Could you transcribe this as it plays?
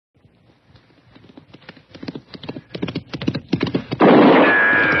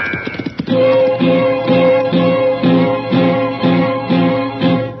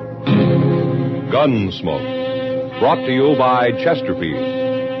Gunsmoke, brought to you by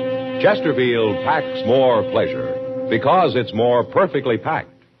Chesterfield. Chesterfield packs more pleasure because it's more perfectly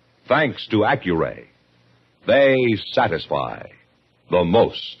packed, thanks to Accuray. They satisfy the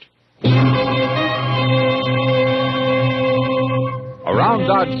most. Around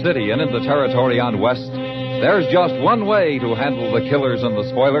Dodge City and in the territory on West, there's just one way to handle the killers and the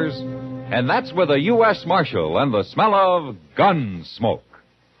spoilers, and that's with a U.S. Marshal and the smell of Gunsmoke.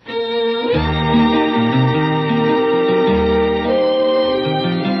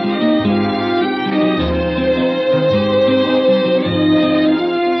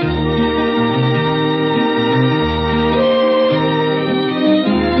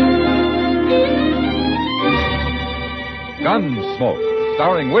 Gunsmoke,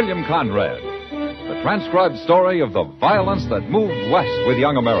 starring William Conrad. The transcribed story of the violence that moved west with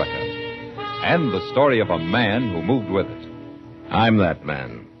young America. And the story of a man who moved with it. I'm that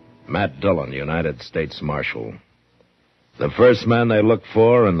man, Matt Dillon, United States Marshal. The first man they look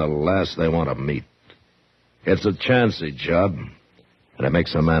for and the last they want to meet. It's a chancy job, and it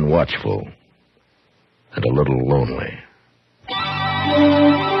makes a man watchful and a little lonely.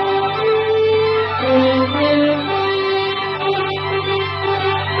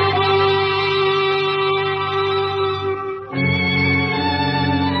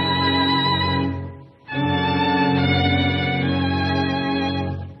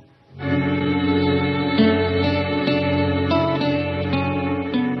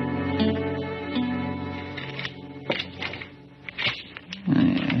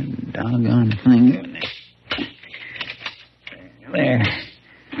 Doggone thing. There.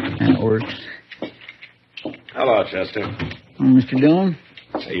 That works. Hello, Chester. Oh, Mr. Dillon?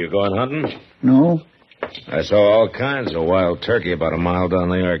 Are you going hunting? No. I saw all kinds of wild turkey about a mile down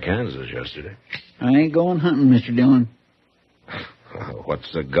the Arkansas yesterday. I ain't going hunting, Mr. Dillon.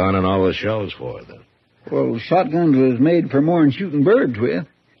 What's the gun and all the shells for, then? Well, shotguns was made for more than shooting birds with.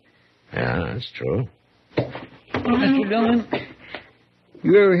 Yeah, that's true. Mr. Dillon,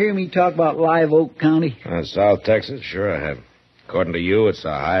 you ever hear me talk about Live Oak County? South Texas? Sure I have. According to you, it's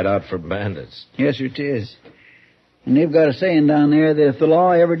a hideout for bandits. Yes, sir, it is. And they've got a saying down there that if the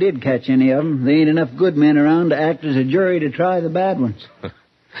law ever did catch any of them, there ain't enough good men around to act as a jury to try the bad ones.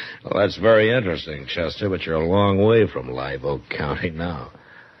 Well, that's very interesting, Chester, but you're a long way from Live Oak County now.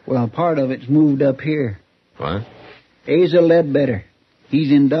 Well, part of it's moved up here. What? Asa Ledbetter.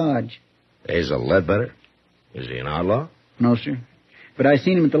 He's in Dodge. Asa Ledbetter? Is he an outlaw? No, sir. But I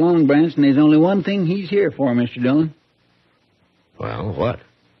seen him at the Long Branch, and there's only one thing he's here for, Mr. Dillon. Well, what?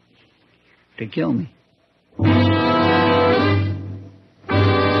 To kill me.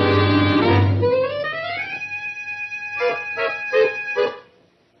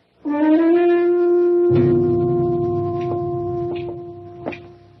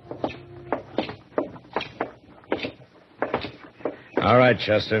 All right,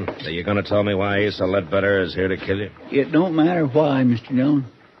 Chester. Are you going to tell me why Asa Ledbetter is here to kill you? It don't matter why, Mr. Dillon.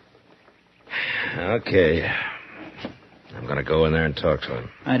 Okay. I'm going to go in there and talk to him.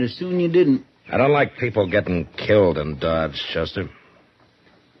 I'd as soon you didn't. I don't like people getting killed in Dodge, Chester.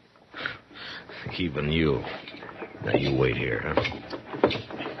 Even you. Now, you wait here, huh?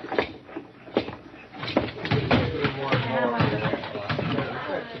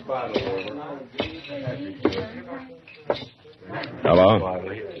 Hello?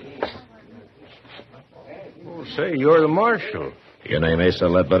 Oh, say, you're the marshal. Your name Asa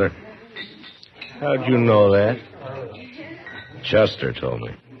Ledbetter? How'd you know that? Chester told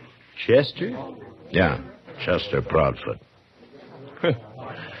me. Chester? Yeah, Chester Proudfoot.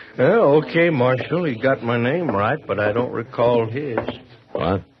 Well, okay, Marshal. You got my name right, but I don't recall his.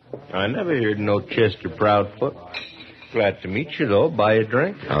 What? I never heard no Chester Proudfoot. Glad to meet you, though. Buy a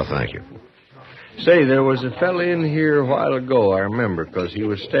drink? Oh, thank you. Say, there was a fella in here a while ago, I remember, because he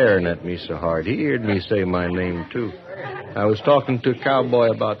was staring at me so hard. He heard me say my name, too. I was talking to a cowboy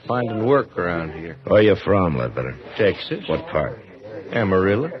about finding work around here. Where you from, Ledbetter? Texas. What part?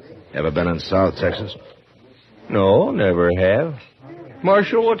 Amarillo. Ever been in South Texas? No, never have.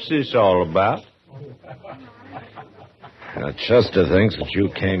 Marshal, what's this all about? Chester thinks that you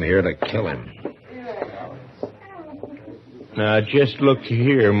came here to kill him. Now, just look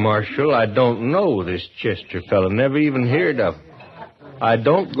here, Marshal. I don't know this Chester fella. Never even heard of him. I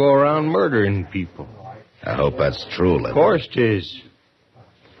don't go around murdering people. I hope that's true, Ledbetter. Of course 'tis.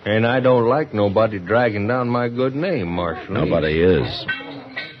 And I don't like nobody dragging down my good name, Marshal. Nobody is.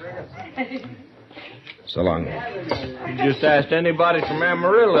 So long. You just asked anybody from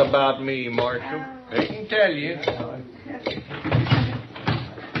Amarillo about me, Marshal. They can tell you.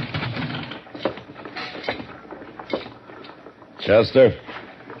 Chester?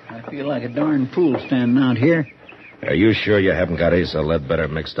 feel like a darn fool standing out here. Are you sure you haven't got Asa Ledbetter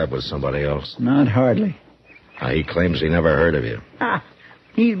mixed up with somebody else? Not hardly. He claims he never heard of you.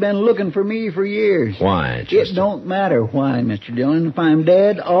 He's been looking for me for years. Why, Chester? It don't matter why, Mr. Dillon. If I'm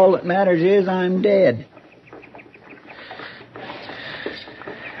dead, all that matters is I'm dead.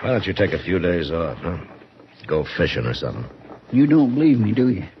 Why don't you take a few days off, huh? Go fishing or something. You don't believe me, do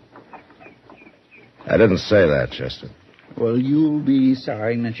you? I didn't say that, Chester. Well, you'll be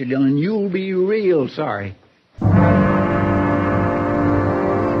sorry, Mr. Dillon. You'll be real sorry.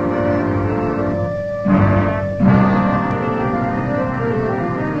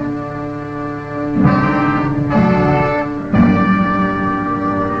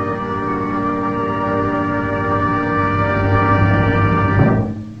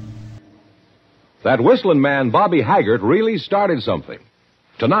 That whistling man, Bobby Haggart, really started something.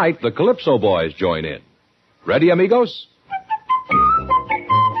 Tonight, the Calypso Boys join in. Ready, amigos?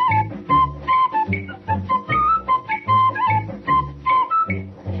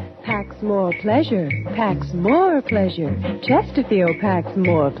 Packs more pleasure, packs more pleasure. Chesterfield packs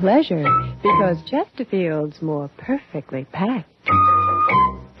more pleasure because Chesterfield's more perfectly packed.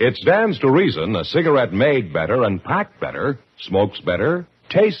 It stands to reason a cigarette made better and packed better, smokes better,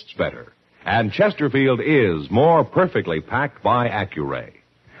 tastes better. And Chesterfield is more perfectly packed by Accuray.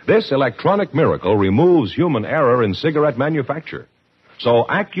 This electronic miracle removes human error in cigarette manufacture. So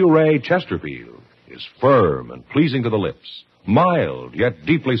Accuray Chesterfield is firm and pleasing to the lips, mild yet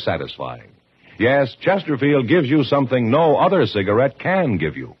deeply satisfying. Yes, Chesterfield gives you something no other cigarette can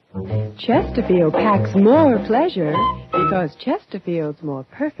give you. Chesterfield packs more pleasure because Chesterfield's more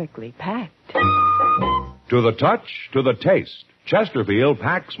perfectly packed. To the touch, to the taste, Chesterfield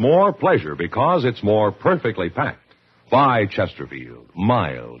packs more pleasure because it's more perfectly packed. By Chesterfield,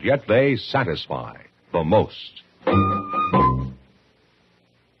 mild, yet they satisfy the most.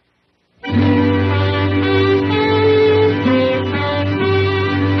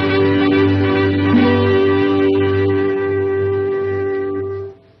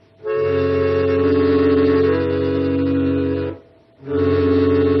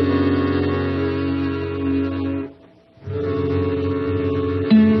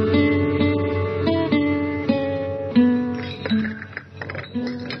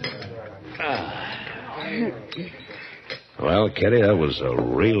 Well, Kitty, that was a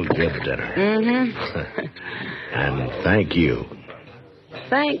real good dinner. Mm-hmm. And thank you.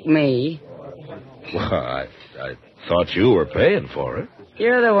 Thank me. Well, I thought you were paying for it.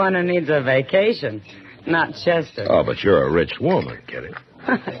 You're the one who needs a vacation, not Chester. Oh, but you're a rich woman, Kitty.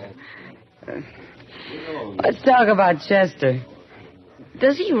 Let's talk about Chester.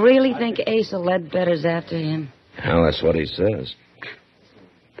 Does he really think Asa Ledbetter's after him? Well, that's what he says.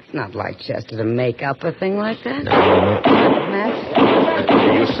 It's not like Chester to make up a thing like that. No.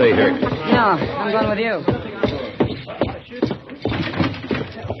 Matt? You stay here. No, I'm going with you.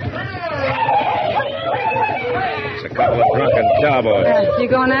 It's a couple of drunken cowboys. You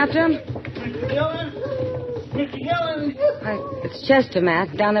going after him? Mr. Dillon! It's Chester,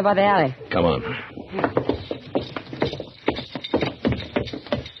 Matt, down there by the alley. Come on.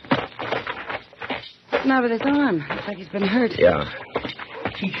 What's the matter with his arm? Looks like he's been hurt. Yeah.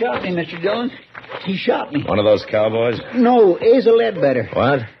 He shot me, Mr. Dillon. He shot me. One of those cowboys? No, Asa Ledbetter.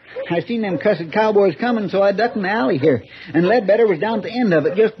 What? I seen them cussed cowboys coming, so I ducked in the alley here. And Ledbetter was down at the end of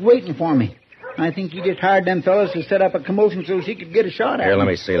it, just waiting for me. I think he just hired them fellas to set up a commotion so he could get a shot at Here, me. let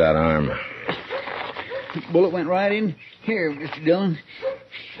me see that arm. Bullet went right in. Here, Mr. Dillon.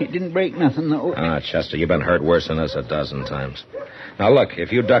 It didn't break nothing, though. Chester, you've been hurt worse than this a dozen times. Now, look,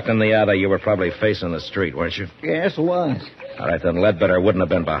 if you ducked in the alley, you were probably facing the street, weren't you? Yes, it was. All right, then Ledbetter wouldn't have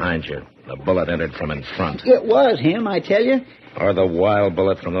been behind you. The bullet entered from in front. It was him, I tell you. Or the wild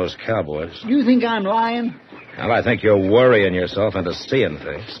bullet from those cowboys. Do you think I'm lying? Well, I think you're worrying yourself into seeing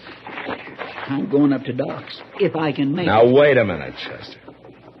things. I'm going up to Doc's, if I can make Now, it. wait a minute, Chester.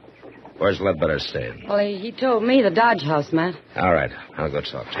 Where's Ledbetter staying? Well, he told me the Dodge House, Matt. All right, I'll go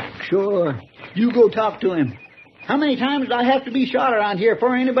talk to him. Sure. You go talk to him. How many times do I have to be shot around here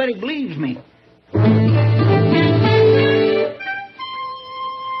before anybody believes me?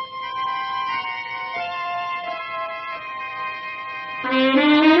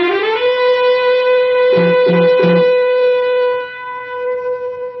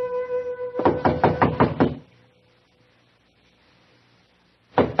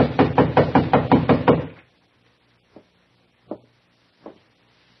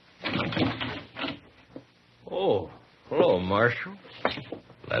 Oh, hello, Marshal.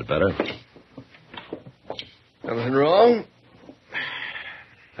 Ledbetter? Nothing wrong?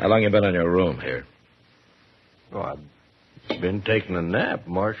 How long you been in your room here? Oh, I've been taking a nap,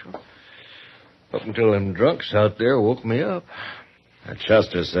 Marshal. Up until them drunks out there woke me up.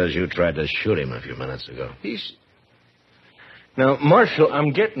 Chester says you tried to shoot him a few minutes ago. Now, Marshal,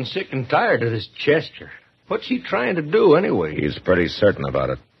 I'm getting sick and tired of this Chester. What's he trying to do, anyway? He's pretty certain about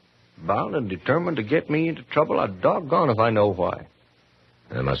it. Bound and determined to get me into trouble. I'm doggone if I know why.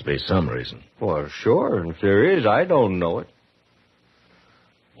 There must be some reason. Well, sure, and if there is, I don't know it.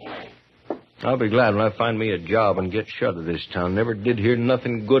 I'll be glad when I find me a job and get shut of this town. Never did hear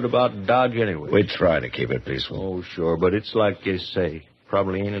nothing good about Dodge anyway. We try to keep it peaceful. Oh, sure, but it's like you say.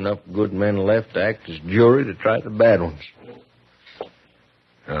 Probably ain't enough good men left to act as jury to try the bad ones.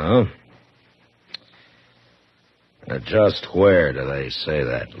 Oh? Just where do they say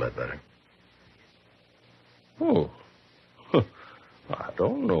that, Ledbetter? Oh. I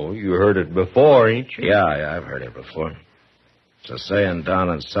don't know. You heard it before, ain't you? Yeah, I've heard it before. It's a saying down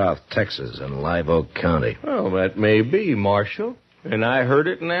in South Texas in Live Oak County. Well, that may be, Marshal. And I heard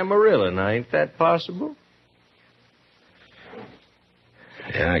it in Amarillo. Now, ain't that possible?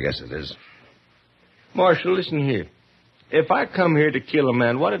 Yeah, I guess it is. Marshal, listen here. If I come here to kill a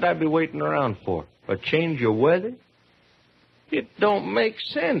man, what did I be waiting around for? A change of weather? It don't make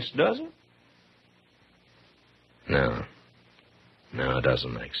sense, does it? No. No, it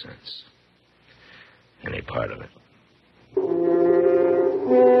doesn't make sense. Any part of it.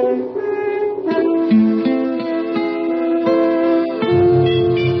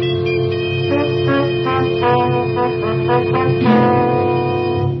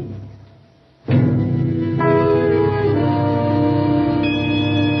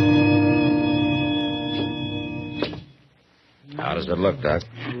 How does it look, Doc?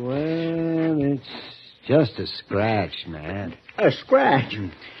 Well, it's just a scratch, Matt. A scratch?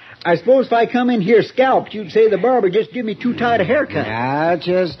 I suppose if I come in here scalped, you'd say the barber just give me too tight a haircut. Now,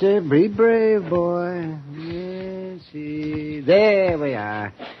 Chester, be brave, boy. Yes, see. There we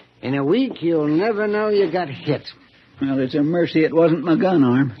are. In a week, you'll never know you got hit. Well, it's a mercy it wasn't my gun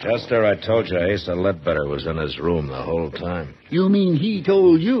arm. Chester, I told you Asa Ledbetter was in his room the whole time. You mean he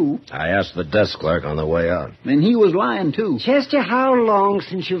told you? I asked the desk clerk on the way out. Then he was lying, too. Chester, how long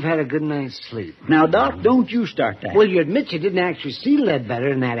since you've had a good night's sleep? Now, Doc, don't you start that. Well, you admit you didn't actually see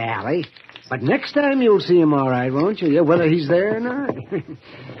Ledbetter in that alley. But next time you'll see him all right, won't you? Yeah, whether he's there or not.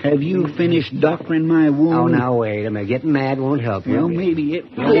 Have you finished doctoring my wound? Oh, now, wait a minute. Getting mad won't help you. Well, maybe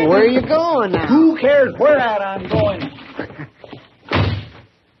it will. Well, where are you going now? Who cares where at I'm going?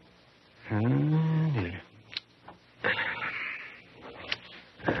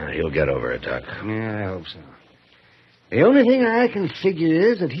 He'll get over it, Doc. Yeah, I hope so. The only thing I can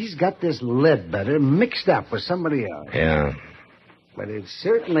figure is that he's got this Ledbetter mixed up with somebody else. Yeah. But it'd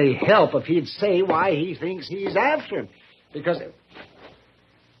certainly help if he'd say why he thinks he's after him. Because...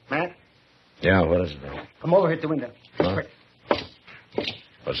 Matt? Yeah, what is it, Doc? Come over here at the window. Huh?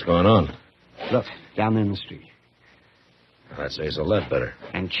 What's going on? Look, down in the street. That's Asa Ledbetter.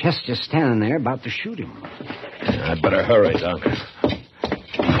 And Chester's standing there about to shoot him. I'd better hurry, Doc.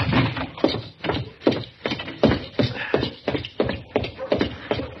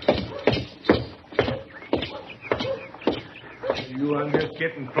 I'm just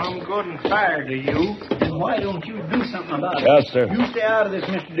getting plumb good and tired of you. Then why don't you do something about it? Chester. You stay out of this,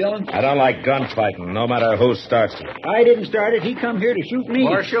 Mr. Dillon. I don't like gunfighting, no matter who starts it. I didn't start it. He come here to shoot me.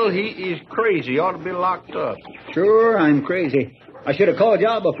 Marshal, he is crazy. He ought to be locked up. Sure, I'm crazy. I should have called you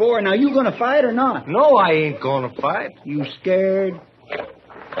out before. Now, you going to fight or not? No, I ain't going to fight. You scared?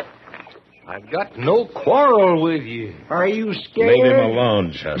 I've got no quarrel with you. Are you scared? Leave him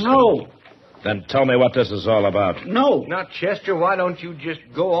alone, Chester. No. Then tell me what this is all about. No. Now, Chester, why don't you just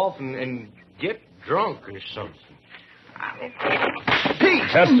go off and get drunk or something? Pete!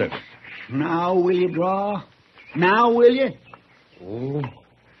 Chester. Now will you draw? Now will you? Oh,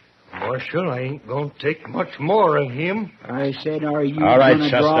 Marshal, I ain't going to take much more of him. I said, are you All right,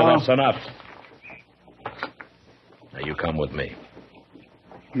 gonna Chester, draw? that's enough. Now, you come with me.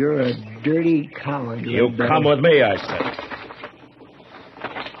 You're a dirty coward. You Ledbetter. come with me, I said.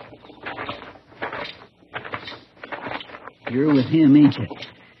 You're with him, ain't you?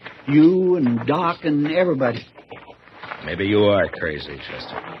 You and Doc and everybody. Maybe you are crazy,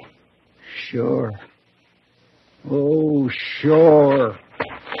 Chester. Sure. Oh, sure.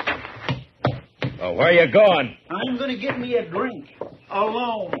 Oh, where you going? I'm going to get me a drink.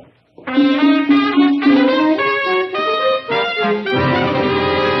 Alone.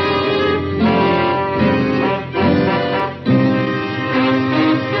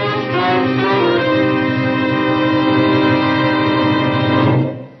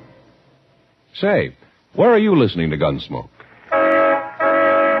 Say, where are you listening to Gunsmoke?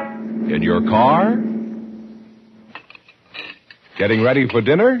 In your car? Getting ready for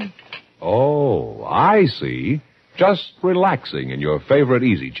dinner? Oh, I see. Just relaxing in your favorite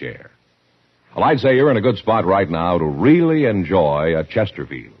easy chair. Well, I'd say you're in a good spot right now to really enjoy a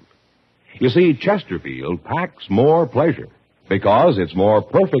Chesterfield. You see, Chesterfield packs more pleasure because it's more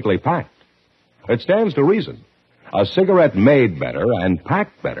perfectly packed. It stands to reason. A cigarette made better and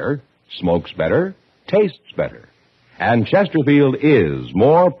packed better smokes better, tastes better. And Chesterfield is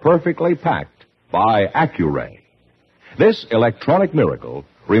more perfectly packed by Accuray. This electronic miracle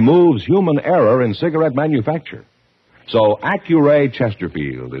removes human error in cigarette manufacture. So Accuray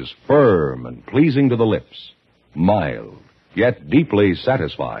Chesterfield is firm and pleasing to the lips, mild, yet deeply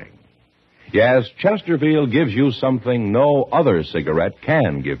satisfying. Yes, Chesterfield gives you something no other cigarette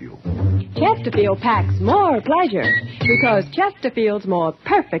can give you. Chesterfield packs more pleasure because Chesterfield's more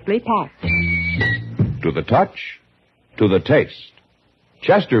perfectly packed. To the touch, to the taste,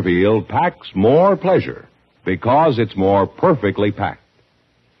 Chesterfield packs more pleasure because it's more perfectly packed.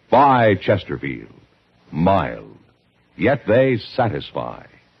 Buy Chesterfield. Mild, yet they satisfy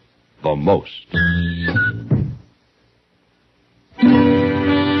the most.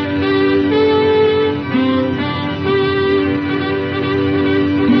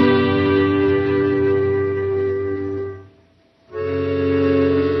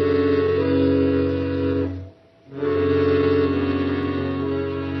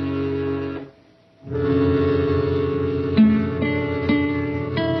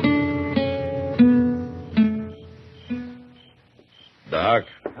 Doc?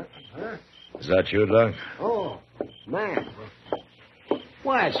 Is that you, Doc? Oh, man.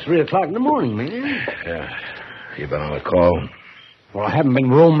 Why, it's 3 o'clock in the morning, man. Yeah. You been on a call? Well, I haven't been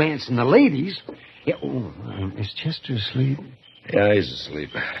romancing the ladies. Yeah, is Chester asleep? Yeah, he's asleep.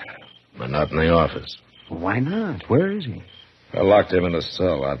 But not in the office. Well, why not? Where is he? I locked him in a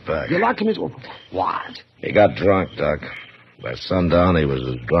cell out back. You locked him in... What? He got drunk, Doc. By sundown, he was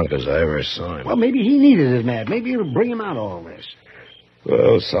as drunk as I ever saw him. Well, maybe he needed it, Matt. Maybe it'll bring him out of all this.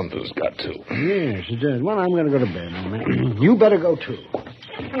 Well, something's got to. Yes, it does. Well, I'm going to go to bed now, Matt. You better go, too.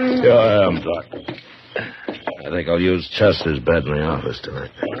 Yeah, I am, Doc. I think I'll use Chester's bed in the office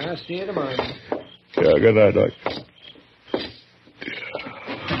tonight. Well, I'll see you tomorrow. Yeah, good night, Doc.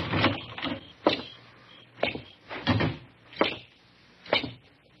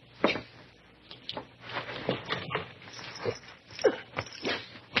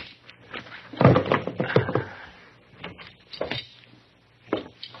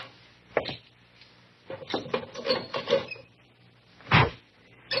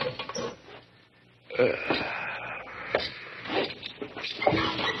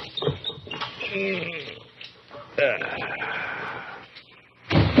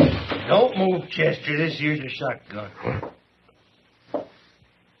 Don't move, Chester. This here's a shotgun.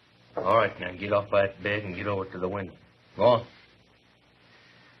 All right, now get off that bed and get over to the window. Go on.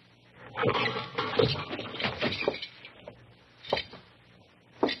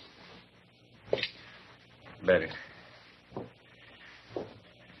 Better.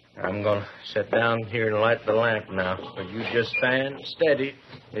 I'm going to sit down here and light the lamp now. But you just stand steady.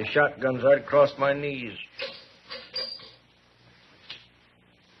 The shotgun's right across my knees.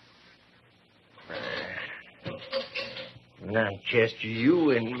 Now, Chester, you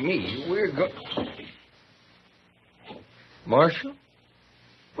and me, we're going... Marshal?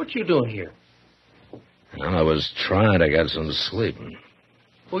 What you doing here? Well, I was trying to get some sleep.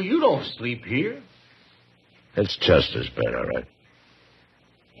 Well, you don't sleep here. It's Chester's bed, all right.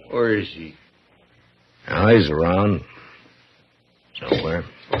 Where is he? Now, he's around. Somewhere.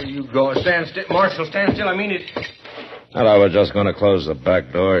 Where you go? Stand still. Marshal, stand still. I mean it. Well, I was just going to close the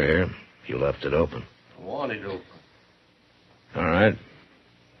back door here. You left it open. I want it open. All right.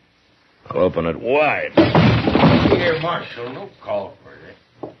 I'll open it wide. Here, Marshal, no call for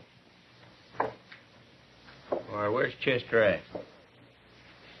that. All right, where's Chester at?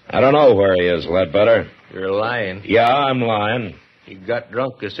 I don't know where he is, Ledbetter. You're lying. Yeah, I'm lying. He got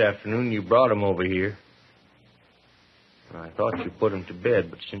drunk this afternoon. You brought him over here. I thought you put him to bed,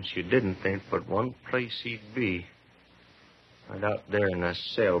 but since you didn't, ain't but one place he'd be. Right out there in that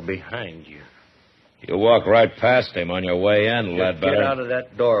cell behind you. You walk right past him on your way in, Ledbetter. Get out of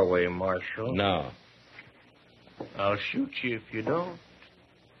that doorway, Marshal. No. I'll shoot you if you don't.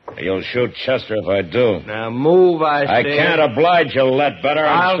 You'll shoot Chester if I do. Now move, I say. I can't oblige you, Ledbetter.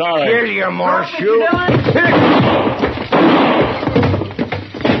 I'm sorry. I'll kill you, Marshal.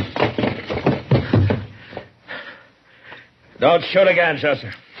 Don't shoot again,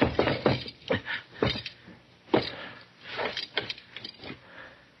 Chester.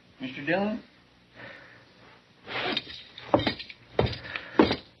 Mr. Dillon?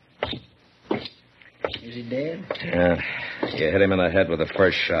 Is he dead? Yeah. You hit him in the head with the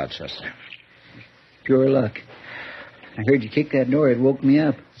first shot, Chester. Pure luck. I heard you kick that door. It woke me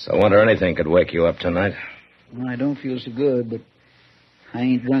up. So I wonder anything could wake you up tonight. Well, I don't feel so good, but I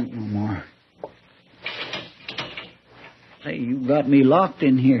ain't drunk no more. Hey, you got me locked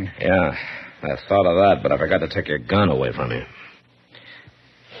in here. Yeah, I thought of that, but I forgot to take your gun away from you.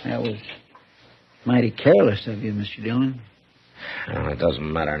 That was mighty careless of you, Mr. Dillon. Well, it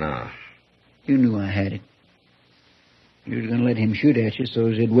doesn't matter now. You knew I had it. You were going to let him shoot at you so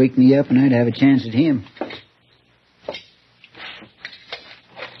it'd wake me up and I'd have a chance at him.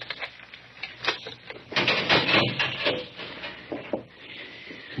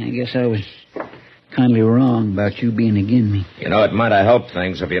 I guess I was kindly wrong about you being agin me. You know, it might have helped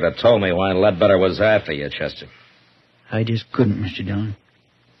things if you'd have told me why Ledbetter was after you, Chester. I just couldn't, Mr. Dillon.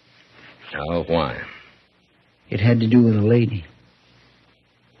 Oh, why? It had to do with a lady.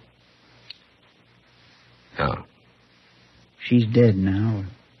 Oh. She's dead now.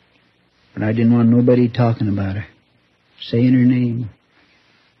 But I didn't want nobody talking about her. Saying her name.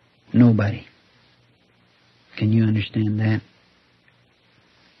 Nobody. Can you understand that?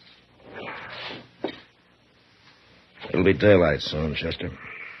 It'll be daylight soon, Chester.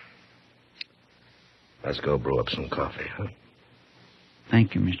 Let's go brew up some coffee, huh?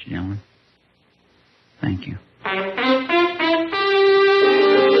 Thank you, Mr. Dillon. Thank you.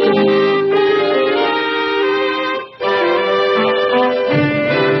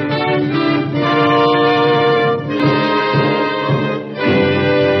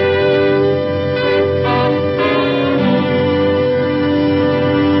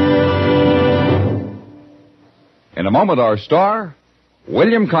 In a moment, our star,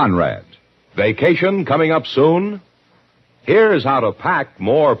 William Conrad. Vacation coming up soon? Here's how to pack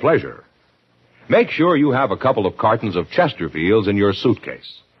more pleasure. Make sure you have a couple of cartons of Chesterfields in your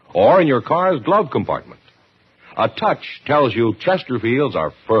suitcase or in your car's glove compartment. A touch tells you Chesterfields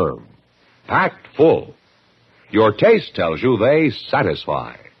are firm, packed full. Your taste tells you they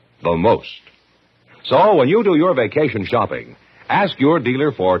satisfy the most. So when you do your vacation shopping, ask your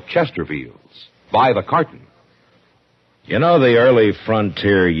dealer for Chesterfields by the carton. You know, the early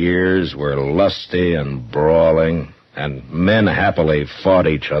frontier years were lusty and brawling, and men happily fought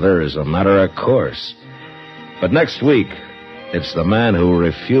each other as a matter of course. But next week, it's the man who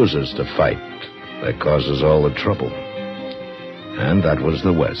refuses to fight that causes all the trouble. And that was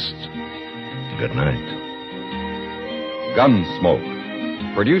the West. Good night.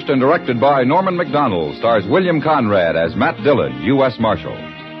 Gunsmoke. Produced and directed by Norman McDonald, stars William Conrad as Matt Dillon, U.S. Marshal.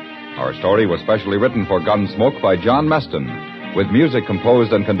 Our story was specially written for Gunsmoke by John Meston, with music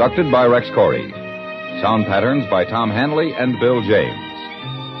composed and conducted by Rex Corey. Sound patterns by Tom Hanley and Bill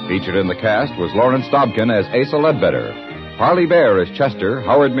James. Featured in the cast was Lawrence Dobkin as Asa Ledbetter, Parley Bear as Chester,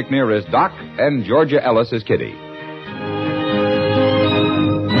 Howard McNear as Doc, and Georgia Ellis as Kitty.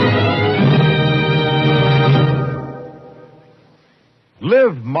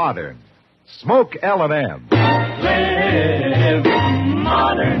 Live modern. Smoke L&M. Live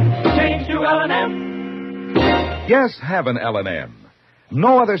modern. Change to L&M. Yes, have an L&M.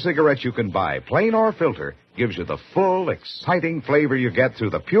 No other cigarette you can buy, plain or filter, gives you the full, exciting flavor you get through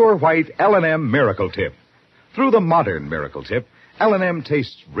the pure white L&M Miracle Tip. Through the modern Miracle Tip, L&M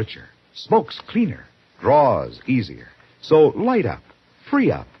tastes richer, smokes cleaner, draws easier. So light up,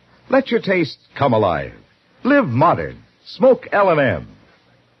 free up, let your taste come alive. Live modern. Smoke L&M.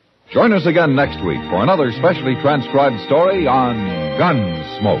 Join us again next week for another specially transcribed story on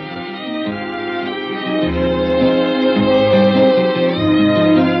Gunsmoke.